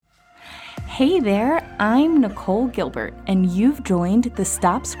Hey there, I'm Nicole Gilbert, and you've joined the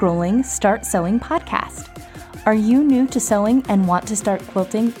Stop Scrolling, Start Sewing podcast. Are you new to sewing and want to start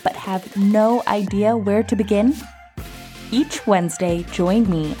quilting but have no idea where to begin? Each Wednesday, join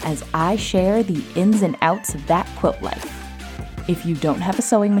me as I share the ins and outs of that quilt life. If you don't have a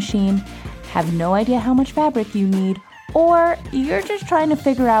sewing machine, have no idea how much fabric you need, or you're just trying to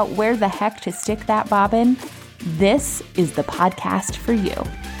figure out where the heck to stick that bobbin, this is the podcast for you.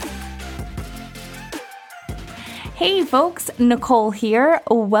 Hey folks, Nicole here.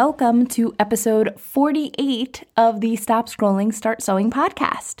 Welcome to episode 48 of the Stop Scrolling, Start Sewing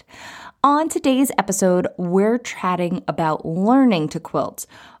podcast. On today's episode, we're chatting about learning to quilt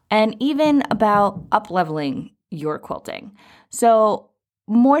and even about up-leveling your quilting. So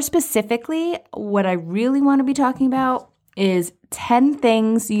more specifically, what I really want to be talking about is 10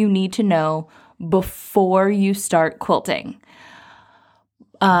 things you need to know before you start quilting.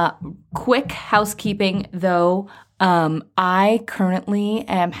 Quick housekeeping though, I currently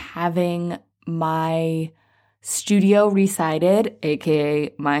am having my studio resided,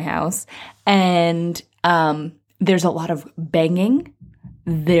 aka my house, and there's a lot of banging.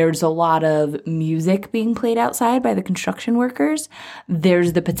 There's a lot of music being played outside by the construction workers.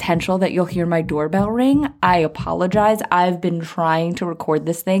 There's the potential that you'll hear my doorbell ring. I apologize. I've been trying to record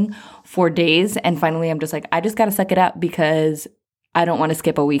this thing for days, and finally I'm just like, I just gotta suck it up because I don't want to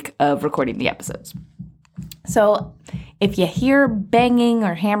skip a week of recording the episodes. So if you hear banging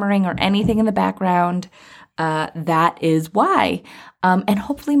or hammering or anything in the background, that is why. And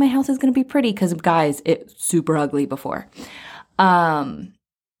hopefully my house is going to be pretty because, guys, it's super ugly before. But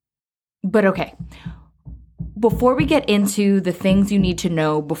okay. Before we get into the things you need to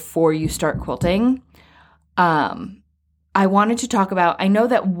know before you start quilting, I wanted to talk about, I know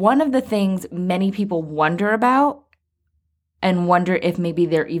that one of the things many people wonder about and wonder if maybe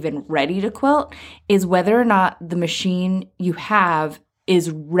they're even ready to quilt is whether or not the machine you have is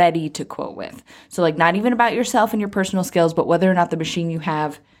ready to quilt with. So like not even about yourself and your personal skills, but whether or not the machine you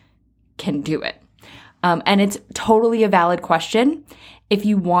have can do it. And it's totally a valid question. If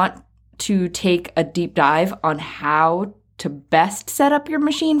you want to take a deep dive on how to best set up your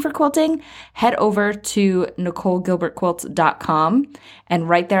machine for quilting, head over to NicoleGilbertQuilts.com, and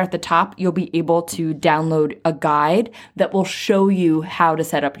right there at the top, you'll be able to download a guide that will show you how to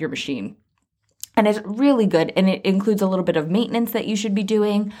set up your machine. And it's really good, and it includes a little bit of maintenance that you should be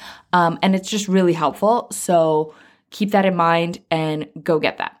doing, and it's just really helpful. So keep that in mind and go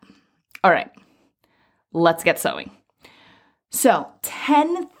get that. All right, let's get sewing. So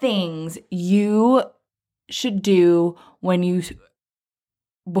 10 things you should do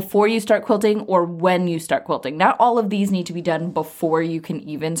before you start quilting or when you start quilting. Not all of these need to be done before you can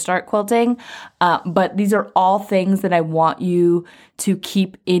even start quilting, but these are all things that I want you to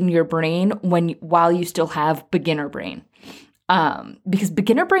keep in your brain while you still have beginner brain, because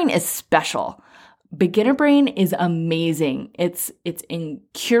beginner brain is special. Beginner brain is amazing. It's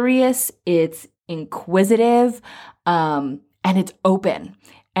curious, it's inquisitive, and it's open.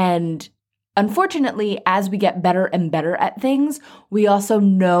 And unfortunately, as we get better and better at things, we also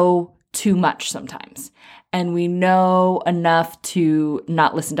know too much sometimes. And we know enough to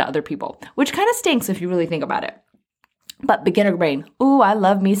not listen to other people, which kind of stinks if you really think about it. But beginner brain. Ooh, I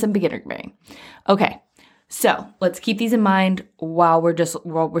love me some beginner brain. Okay, so let's keep these in mind while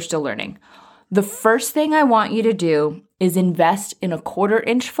we're still learning. The first thing I want you to do is invest in a 1/4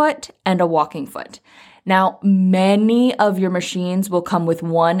 inch foot and a walking foot. Now, many of your machines will come with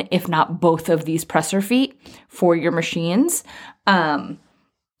one, if not both of these presser feet for your machines.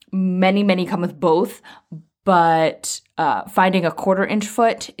 Many come with both, but finding a 1/4 inch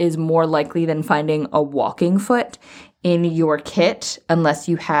foot is more likely than finding a walking foot in your kit, unless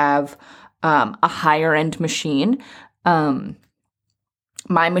you have a higher end machine.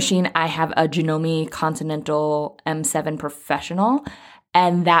 My machine, I have a Janome Continental M7 Professional,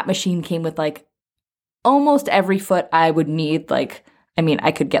 and that machine came with like almost every foot I would need. I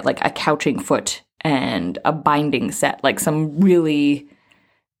could get like a couching foot and a binding set, like some really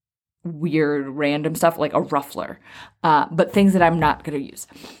weird random stuff, like a ruffler, but things that I'm not going to use.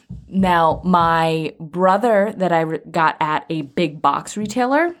 Now, my brother that I got at a big box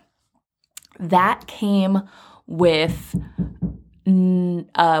retailer, that came with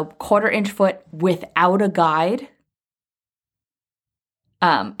a 1/4 inch foot without a guide.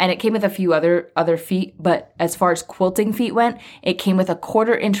 And it came with a few other feet, but as far as quilting feet went, it came with a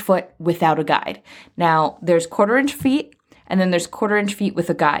 1/4 inch foot without a guide. Now, there's 1/4 inch feet, and then there's 1/4 inch feet with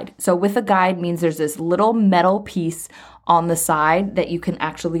a guide. So with a guide means there's this little metal piece on the side that you can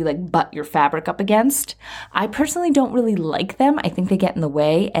actually like butt your fabric up against. I personally don't really like them. I think they get in the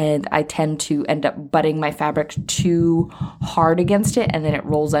way, and I tend to end up butting my fabric too hard against it and then it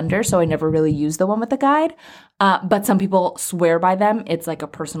rolls under, so I never really use the one with the guide. But some people swear by them. It's like a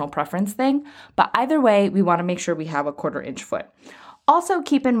personal preference thing. But either way, we want to make sure we have a 1/4 inch foot. Also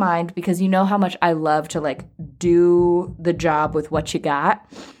keep in mind, because you know how much I love to like do the job with what you got,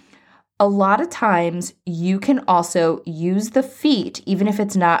 a lot of times you can also use the feet, even if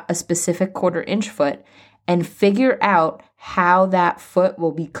it's not a specific 1/4 inch foot, and figure out how that foot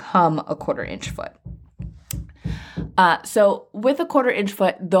will become a 1/4 inch foot. So with a 1/4 inch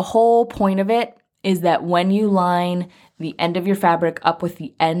foot, the whole point of it is that when you line the end of your fabric up with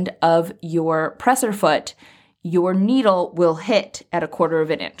the end of your presser foot, your needle will hit at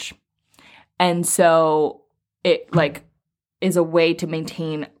 1/4 inch. And so it like is a way to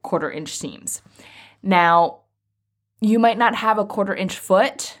maintain 1/4 inch seams. Now, you might not have a 1/4 inch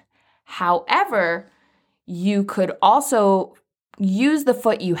foot. However, you could also use the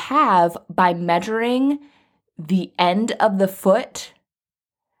foot you have by measuring the end of the foot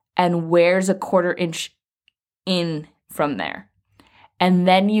and where's a 1/4 inch in from there. And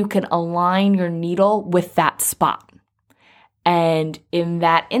then you can align your needle with that spot. And in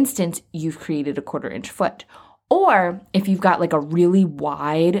that instance, you've created a 1/4 inch foot. Or if you've got like a really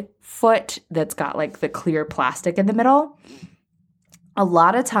wide foot that's got like the clear plastic in the middle, a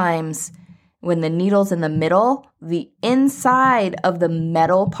lot of times when the needle's in the middle, the inside of the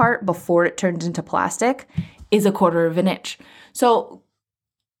metal part before it turns into plastic is a 1/4 inch. So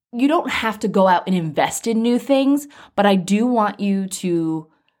you don't have to go out and invest in new things, but I do want you to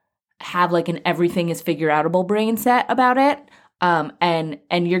have like an everything is figure outable brain set about it.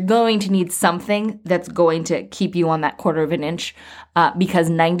 And you're going to need something that's going to keep you on that 1/4 inch, because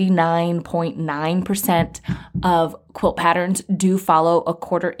 99.9% of quilt patterns do follow a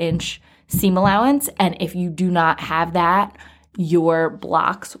 1/4 inch seam allowance. And if you do not have that, your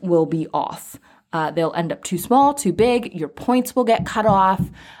blocks will be off. They'll end up too small, too big. Your points will get cut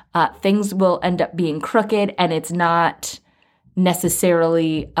off. Things will end up being crooked, and it's not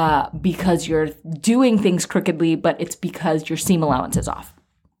necessarily because you're doing things crookedly, but it's because your seam allowance is off.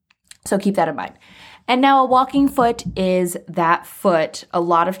 So keep that in mind. And now a walking foot is that foot. A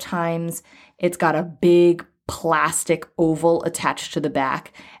lot of times it's got a big plastic oval attached to the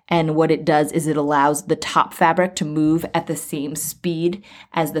back. And what it does is it allows the top fabric to move at the same speed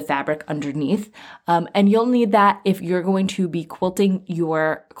as the fabric underneath. And you'll need that if you're going to be quilting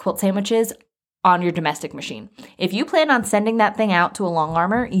your quilt sandwiches on your domestic machine. If you plan on sending that thing out to a long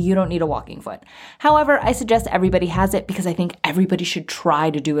armor, you don't need a walking foot. However, I suggest everybody has it because I think everybody should try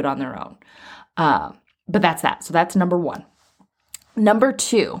to do it on their own. But that's that. So that's number one. Number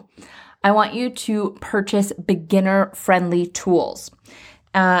two, I want you to purchase beginner-friendly tools.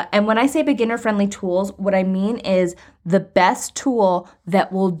 And when I say beginner-friendly tools, what I mean is the best tool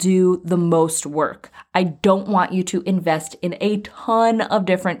that will do the most work. I don't want you to invest in a ton of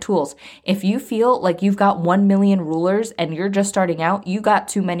different tools. If you feel like you've got 1 million rulers and you're just starting out, you got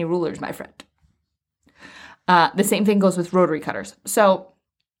too many rulers, my friend. The same thing goes with rotary cutters. So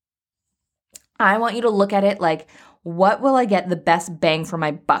I want you to look at it like, what will I get the best bang for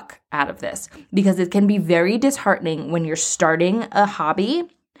my buck out of this? Because it can be very disheartening when you're starting a hobby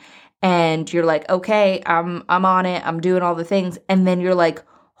and you're like, okay, I'm on it, I'm doing all the things. And then you're like,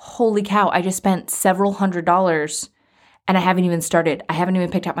 holy cow, I just spent several $100s and I haven't even started. I haven't even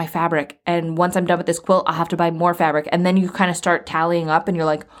picked up my fabric. And once I'm done with this quilt, I'll have to buy more fabric. And then you kind of start tallying up and you're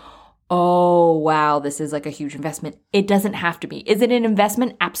like, oh, wow, this is like a huge investment. It doesn't have to be. Is it an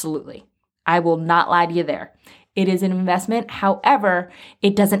investment? Absolutely. I will not lie to you there. It is an investment. However,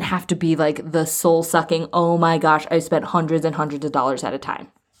 it doesn't have to be like the soul-sucking, oh my gosh, I spent hundreds and hundreds of dollars at a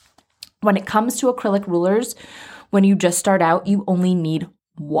time. When it comes to acrylic rulers, when you just start out, you only need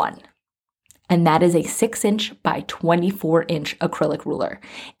one. And that is a 6-inch by 24-inch acrylic ruler.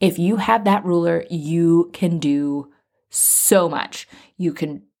 If you have that ruler, you can do so much. You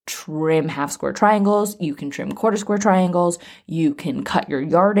can trim half square triangles, you can trim quarter square triangles, you can cut your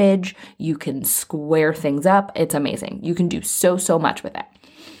yardage, you can square things up. It's amazing. You can do so much with it.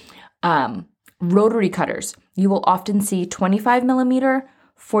 Rotary cutters, you will often see 25 millimeter,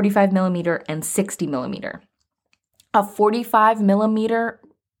 45 millimeter, and 60 millimeter. A 45 millimeter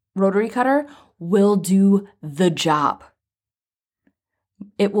rotary cutter will do the job.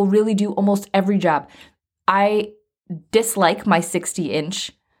 It will really do almost every job. I dislike my 60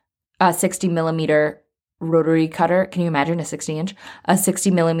 millimeter rotary cutter. Can you imagine a 60-inch? A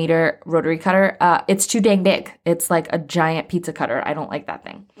 60 millimeter rotary cutter. It's too dang big. It's like a giant pizza cutter. I don't like that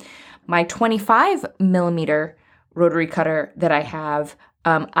thing. My 25 millimeter rotary cutter that I have,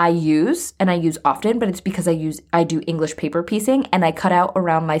 I use often, but it's because I do English paper piecing and I cut out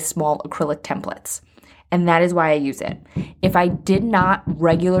around my small acrylic templates. And that is why I use it. If I did not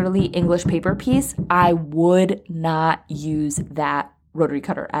regularly English paper piece, I would not use that rotary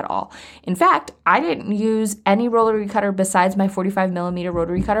cutter at all. In fact, I didn't use any rotary cutter besides my 45 millimeter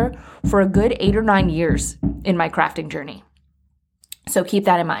rotary cutter for a good 8 or 9 years in my crafting journey. So keep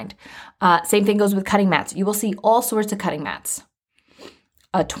that in mind. Same thing goes with cutting mats. You will see all sorts of cutting mats.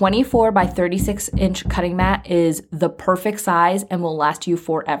 A 24 by 36 inch cutting mat is the perfect size and will last you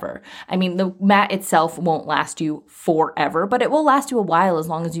forever. I mean, the mat itself won't last you forever, but it will last you a while as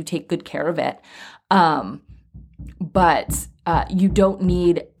long as you take good care of it. But you don't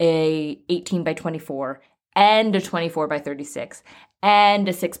need a 18 by 24 and a 24 by 36 and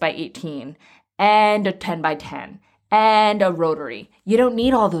a 6 by 18 and a 10 by 10 and a rotary. You don't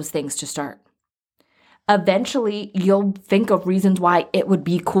need all those things to start. Eventually, you'll think of reasons why it would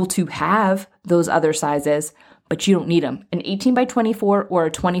be cool to have those other sizes, but you don't need them. An 18 by 24 or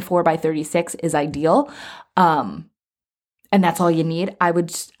a 24 by 36 is ideal. And that's all you need. I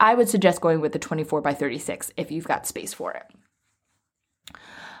would suggest going with the 24 by 36 if you've got space for it.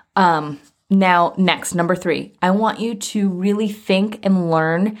 Now, next, number 3, I want you to really think and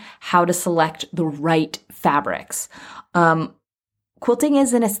learn how to select the right fabrics. Quilting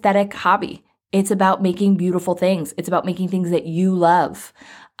is an aesthetic hobby. It's about making beautiful things. It's about making things that you love,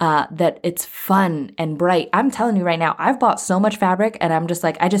 that it's fun and bright. I'm telling you right now, I've bought so much fabric and I'm just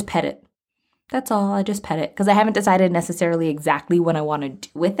like, I just pet it. That's all. I just pet it because I haven't decided necessarily exactly what I want to do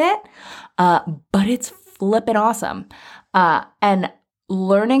with it, but it's flippin' awesome. And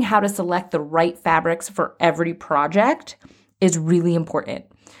learning how to select the right fabrics for every project is really important.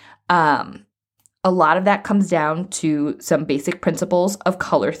 A lot of that comes down to some basic principles of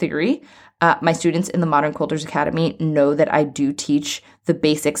color theory. My students in the Modern Quilters Academy know that I do teach the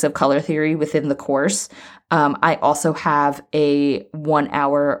basics of color theory within the course. I also have a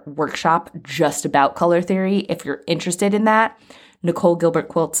 1-hour workshop just about color theory. If you're interested in that,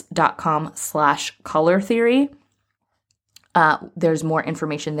 NicoleGilbertQuilts.com/color theory. There's more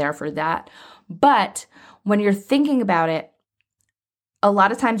information there for that. But when you're thinking about it, a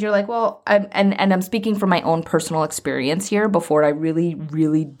lot of times you're like, well, I'm speaking from my own personal experience here before I really,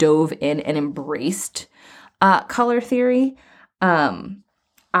 really dove in and embraced color theory.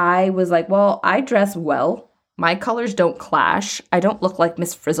 I was like, well, I dress well. My colors don't clash. I don't look like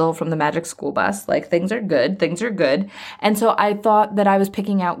Miss Frizzle from the Magic School Bus. Like, things are good. Things are good. And so I thought that I was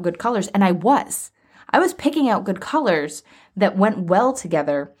picking out good colors, and I was. I was picking out good colors that went well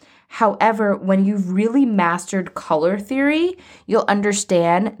together. However, when you've really mastered color theory, you'll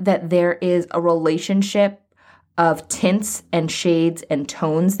understand that there is a relationship of tints and shades and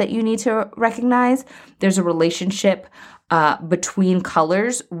tones that you need to recognize. There's a relationship between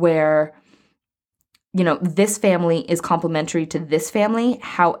colors where, you know, this family is complementary to this family.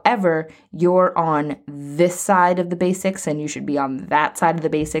 However, you're on this side of the basics and you should be on that side of the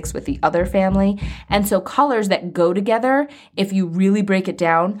basics with the other family. And so colors that go together, if you really break it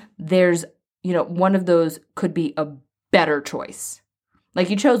down, there's, you know, one of those could be a better choice. Like,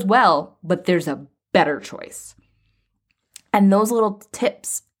 you chose well, but there's a better choice. And those little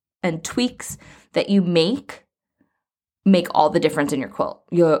tips and tweaks that you make all the difference in your quilt.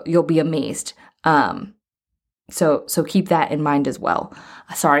 You'll be amazed. So keep that in mind as well.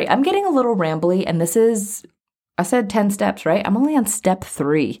 Sorry, I'm getting a little rambly, and this is, I said 10 steps, right? I'm only on step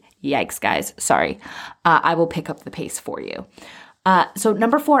 3. Yikes, guys. Sorry. I will pick up the pace for you. So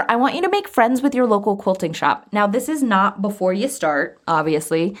number 4, I want you to make friends with your local quilting shop. Now, this is not before you start,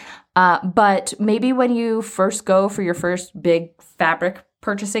 obviously, but maybe when you first go for your first big fabric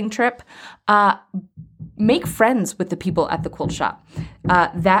purchasing trip, make friends with the people at the quilt shop.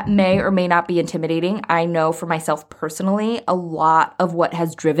 That may or may not be intimidating. I know for myself personally, a lot of what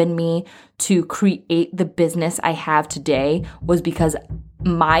has driven me to create the business I have today was because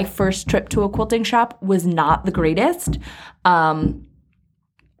my first trip to a quilting shop was not the greatest. And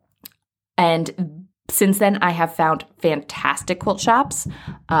since then, I have found fantastic quilt shops.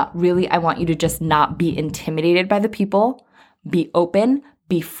 Really, I want you to just not be intimidated by the people. Be open,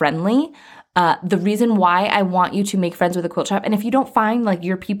 be friendly. The reason why I want you to make friends with a quilt shop, and if you don't find like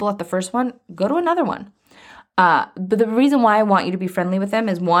your people at the first one, go to another one. But the reason why I want you to be friendly with them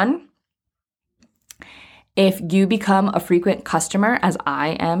is, one, if you become a frequent customer, as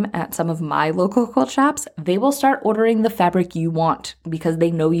I am at some of my local quilt shops, they will start ordering the fabric you want because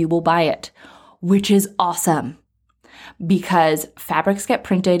they know you will buy it, which is awesome. Because fabrics get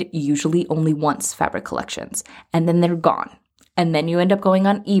printed usually only once, fabric collections, and then they're gone. And then you end up going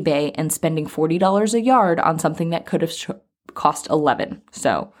on eBay and spending $40 a yard on something that could have cost $11.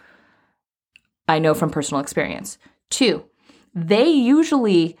 So I know from personal experience. 2, they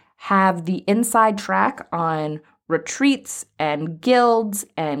usually have the inside track on retreats and guilds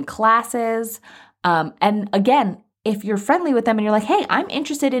and classes. And again, if you're friendly with them and you're like, hey, I'm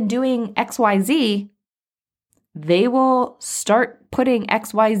interested in doing XYZ, they will start putting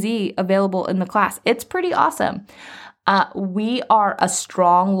XYZ available in the class. It's pretty awesome. We are a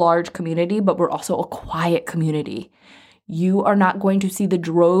strong, large community, but we're also a quiet community. You are not going to see the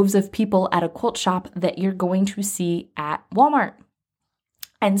droves of people at a quilt shop that you're going to see at Walmart.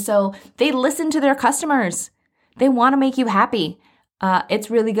 And so they listen to their customers. They want to make you happy. It's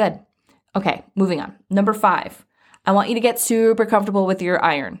really good. Okay, moving on. Number 5, I want you to get super comfortable with your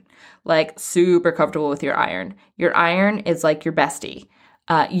iron. Like super comfortable with your iron. Your iron is like your bestie.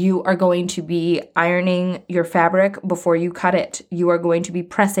 You are going to be ironing your fabric before you cut it. You are going to be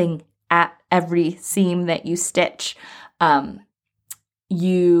pressing at every seam that you stitch.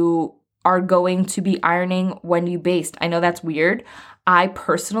 You are going to be ironing when you baste. I know that's weird. I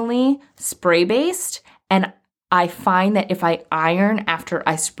personally spray baste, and I find that if I iron after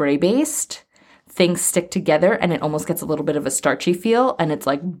I spray baste, things stick together and it almost gets a little bit of a starchy feel, and it's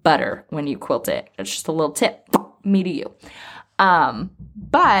like butter when you quilt it. It's just a little tip, me to you.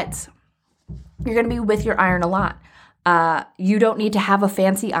 But you're going to be with your iron a lot. You don't need to have a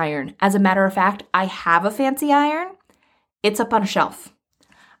fancy iron. As a matter of fact, I have a fancy iron. It's up on a shelf.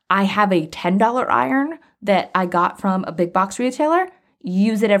 I have a $10 iron that I got from a big box retailer.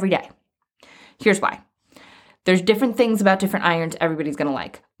 Use it every day. Here's why. There's different things about different irons everybody's going to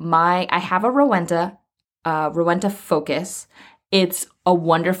like. I have a Rowenta Focus. It's a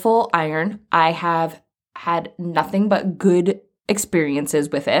wonderful iron. I have had nothing but good experiences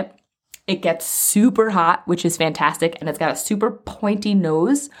with it. It gets super hot, which is fantastic, and it's got a super pointy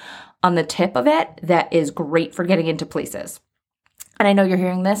nose on the tip of it that is great for getting into places. And I know you're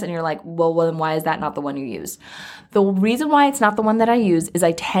hearing this and you're like, well, then why is that not the one you use? The reason why it's not the one that I use is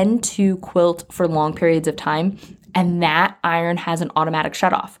I tend to quilt for long periods of time, and that iron has an automatic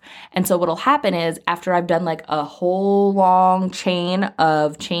shutoff. And so what'll happen is after I've done like a whole long chain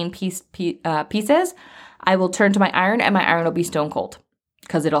of pieces, I will turn to my iron and my iron will be stone cold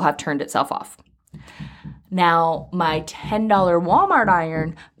because it'll have turned itself off. Now, my $10 Walmart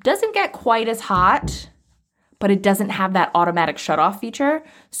iron doesn't get quite as hot, but it doesn't have that automatic shutoff feature,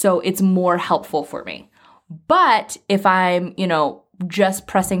 so it's more helpful for me. But if I'm, just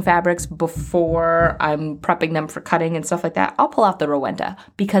pressing fabrics before I'm prepping them for cutting and stuff like that, I'll pull out the Rowenta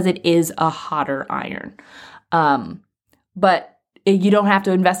because it is a hotter iron. But you don't have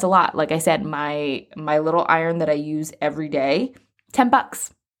to invest a lot. Like I said, my little iron that I use every day,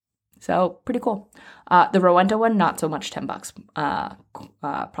 $10. So pretty cool. The Rowenta one, not so much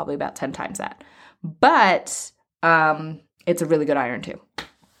 $10. Probably about 10 times that. But it's a really good iron too.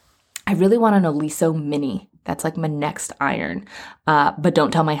 I really want an Oliso Mini. That's like my next iron. But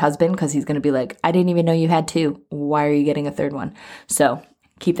don't tell my husband because he's going to be like, I didn't even know you had 2. Why are you getting a 3rd one? So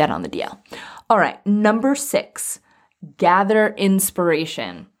keep that on the DL. All right. Number 6, gather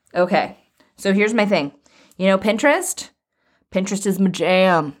inspiration. Okay. So here's my thing. Pinterest? Pinterest is my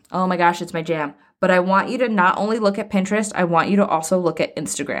jam. Oh my gosh, it's my jam. But I want you to not only look at Pinterest, I want you to also look at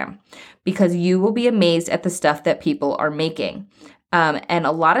Instagram because you will be amazed at the stuff that people are making. And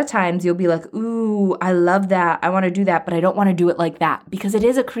a lot of times you'll be like, ooh, I love that. I want to do that, but I don't want to do it like that because it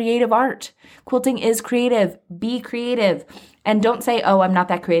is a creative art. Quilting is creative. Be creative. And don't say, oh, I'm not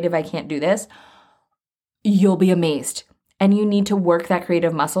that creative. I can't do this. You'll be amazed. And you need to work that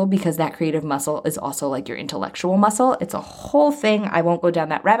creative muscle because that creative muscle is also like your intellectual muscle. It's a whole thing. I won't go down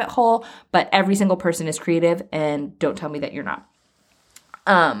that rabbit hole, but every single person is creative and don't tell me that you're not.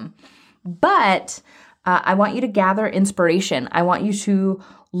 But I want you to gather inspiration. I want you to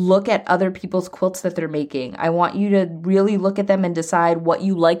look at other people's quilts that they're making. I want you to really look at them and decide what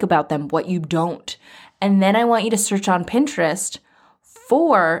you like about them, what you don't. And then I want you to search on Pinterest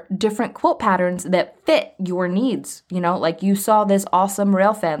for different quilt patterns that fit your needs. Like you saw this awesome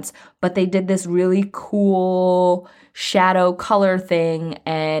rail fence, but they did this really cool shadow color thing,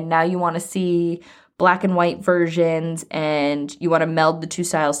 and now you want to see black and white versions and you want to meld the 2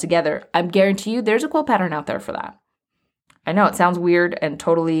 styles together. I guarantee you there's a quilt pattern out there for that. I know it sounds weird and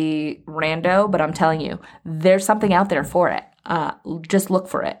totally rando, but I'm telling you, there's something out there for it. Just look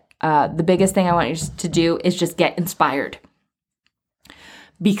for it. The biggest thing I want you to do is just get inspired.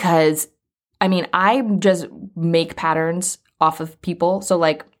 Because, I just make patterns off of people. So,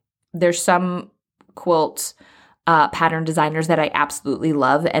 like, there's some quilts pattern designers that I absolutely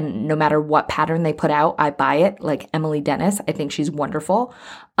love. And no matter what pattern they put out, I buy it. Like Emily Dennis, I think she's wonderful.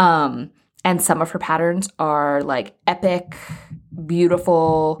 And some of her patterns are like epic,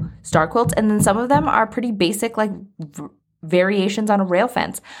 beautiful star quilts. And then some of them are pretty basic, like variations on a rail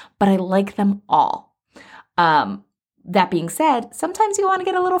fence. But I like them all. That being said, sometimes you want to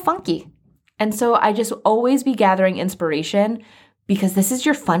get a little funky. And so I just always be gathering inspiration because this is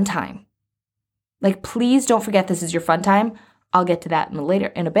your fun time. Like, please don't forget this is your fun time. I'll get to that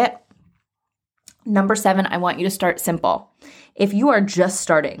in a bit. Number 7, I want you to start simple. If you are just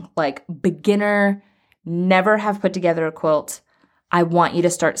starting, like beginner, never have put together a quilt, I want you to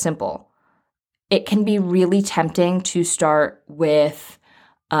start simple. It can be really tempting to start with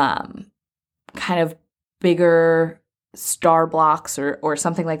kind of bigger star blocks or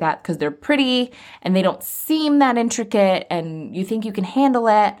something like that because they're pretty and they don't seem that intricate and you think you can handle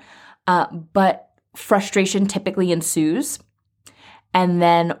it, but frustration typically ensues. And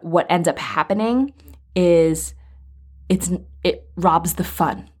then what ends up happening is it robs the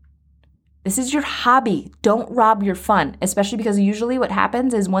fun. This is your hobby. Don't rob your fun, especially because usually what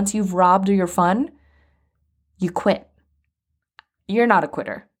happens is once you've robbed your fun, you quit. You're not a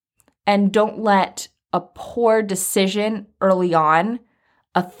quitter. And don't let a poor decision early on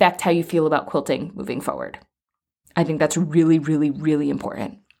affect how you feel about quilting moving forward. I think that's really, really, really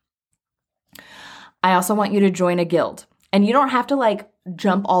important. I also want you to join a guild. And you don't have to like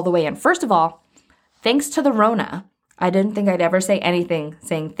jump all the way in. First of all, thanks to the Rona. I didn't think I'd ever say anything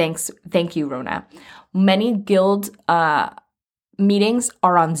saying thank you, Rona. Many guild meetings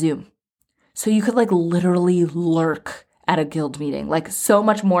are on Zoom. So you could like literally lurk at a guild meeting, like so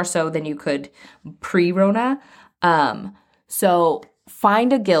much more so than you could pre-Rona. So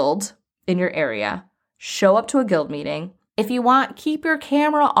find a guild in your area, show up to a guild meeting. If you want, keep your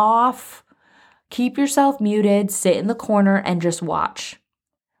camera off, keep yourself muted, sit in the corner and just watch.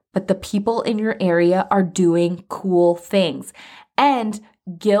 But the people in your area are doing cool things. And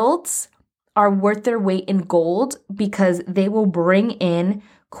guilds are worth their weight in gold because they will bring in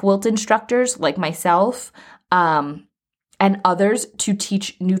quilt instructors like myself, and others to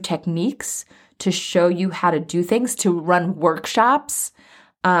teach new techniques, to show you how to do things, to run workshops.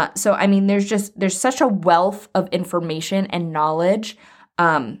 So, I mean, there's such a wealth of information and knowledge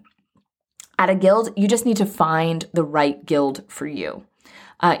at a guild. You just need to find the right guild for you.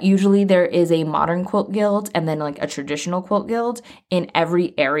 Usually there is a modern quilt guild and then like a traditional quilt guild in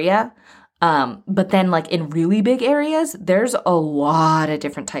every area. But then like in really big areas, there's a lot of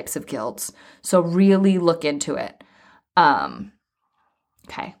different types of guilds. So really look into it.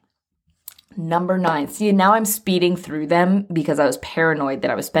 Okay. Number 9. See, now I'm speeding through them because I was paranoid that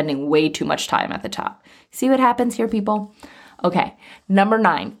I was spending way too much time at the top. See what happens here, people? Okay. Number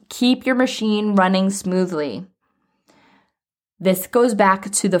 9, keep your machine running smoothly. This goes back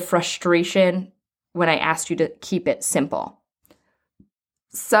to the frustration when I asked you to keep it simple.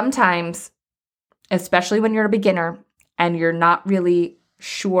 Sometimes, especially when you're a beginner and you're not really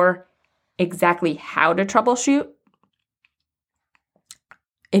sure exactly how to troubleshoot,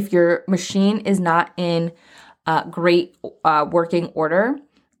 if your machine is not in great working order,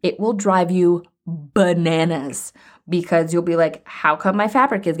 it will drive you bananas because you'll be like, how come my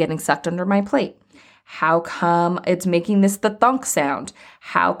fabric is getting sucked under my plate? How come it's making this the thunk sound?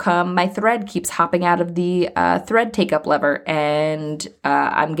 How come my thread keeps hopping out of the thread take-up lever and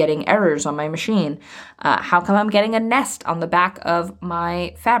I'm getting errors on my machine? How come I'm getting a nest on the back of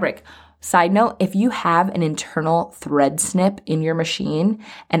my fabric? Side note, if you have an internal thread snip in your machine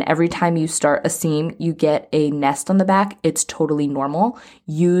and every time you start a seam, you get a nest on the back, it's totally normal.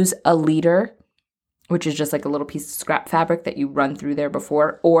 Use a leader, which is just like a little piece of scrap fabric that you run through there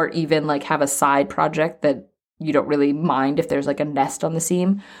before, or even like have a side project that you don't really mind if there's like a nest on the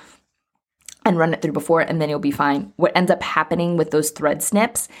seam and run it through before, and then you'll be fine. What ends up happening with those thread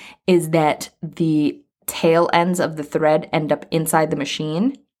snips is that the tail ends of the thread end up inside the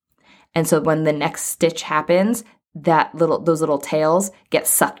machine. And so when the next stitch happens, those little tails get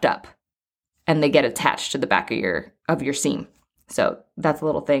sucked up and they get attached to the back of your seam. So that's a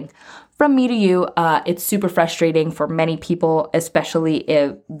little thing. From me to you, it's super frustrating for many people, especially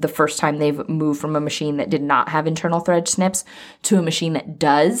if the first time they've moved from a machine that did not have internal thread snips to a machine that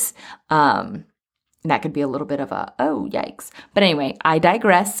does. That could be a little bit of oh, yikes. But anyway, I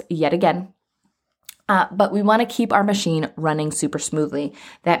digress yet again. But we want to keep our machine running super smoothly.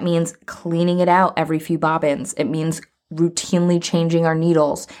 That means cleaning it out every few bobbins. It means routinely changing our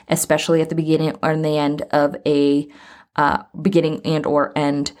needles, especially at the beginning or the end of a beginning and or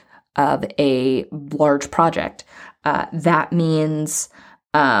end of a large project. That means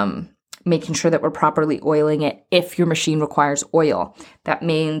making sure that we're properly oiling it if your machine requires oil. That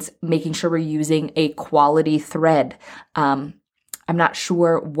means making sure we're using a quality thread. I'm not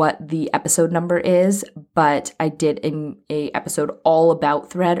sure what the episode number is, but I did a episode all about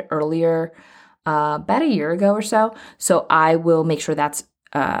thread earlier, about a year ago or so. So I will make sure that's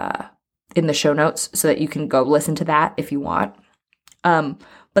in the show notes so that you can go listen to that if you want.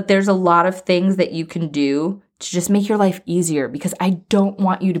 But there's a lot of things that you can do to just make your life easier, because I don't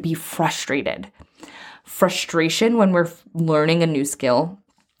want you to be frustrated. Frustration when we're learning a new skill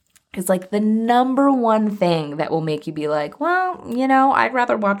is like the number one thing that will make you be like, well, I'd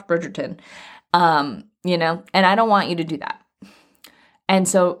rather watch Bridgerton, and I don't want you to do that. And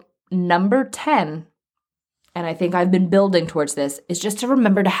so number 10, and I think I've been building towards this, is just to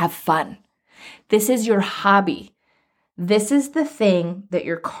remember to have fun. This is your hobby. This is the thing that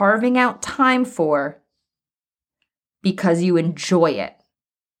you're carving out time for because you enjoy it.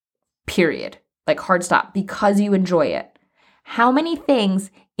 Period. Like hard stop. Because you enjoy it. How many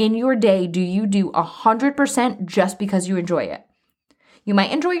things in your day do you do 100% just because you enjoy it? You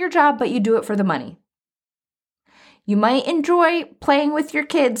might enjoy your job, but you do it for the money. You might enjoy playing with your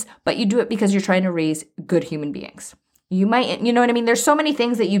kids, but you do it because you're trying to raise good human beings. You might, you know what I mean? There's so many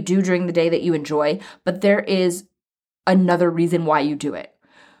things that you do during the day that you enjoy, but there is another reason why you do it.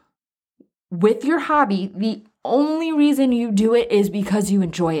 With your hobby, the only reason you do it is because you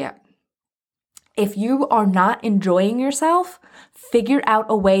enjoy it. If you are not enjoying yourself, figure out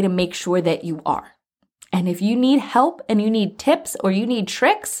a way to make sure that you are. And if you need help and you need tips or you need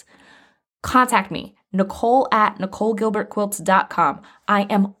tricks, contact me, Nicole@NicoleGilbertQuilts.com. I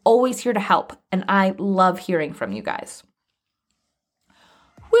am always here to help, and I love hearing from you guys.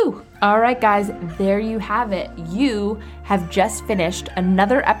 Woo! All right, guys, there you have it. You have just finished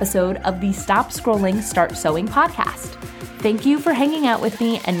another episode of the Stop Scrolling, Start Sewing podcast. Thank you for hanging out with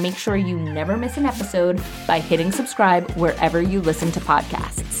me, and make sure you never miss an episode by hitting subscribe wherever you listen to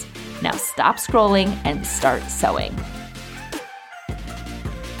podcasts. Now stop scrolling and start sewing.